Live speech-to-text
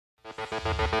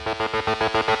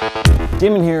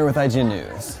Damon here with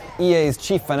ign-news. EA's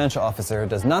chief financial officer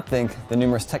does not think the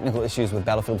numerous technical issues with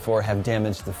Battlefield 4 have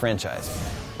damaged the franchise.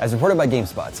 As reported by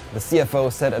GameSpot, the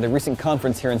CFO said at a recent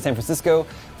conference here in San Francisco,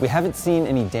 "We haven't seen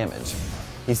any damage."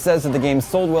 He says that the game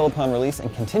sold well upon release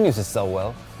and continues to sell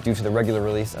well due to the regular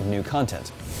release of new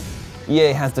content.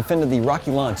 EA has defended the rocky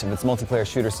launch of its multiplayer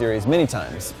shooter series many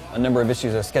times. A number of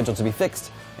issues are scheduled to be fixed,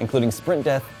 including sprint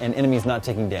death and enemies not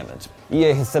taking damage.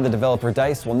 EA has said the developer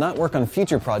DICE will not work on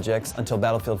future projects until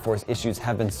Battlefield 4's issues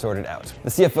have been sorted out. The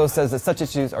CFO says that such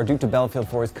issues are due to Battlefield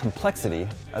 4's complexity,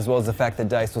 as well as the fact that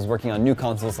DICE was working on new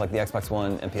consoles like the Xbox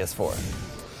One and PS4.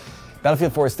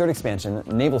 Battlefield 4's third expansion,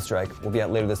 Naval Strike, will be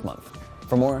out later this month.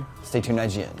 For more, stay tuned to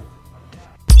IGN.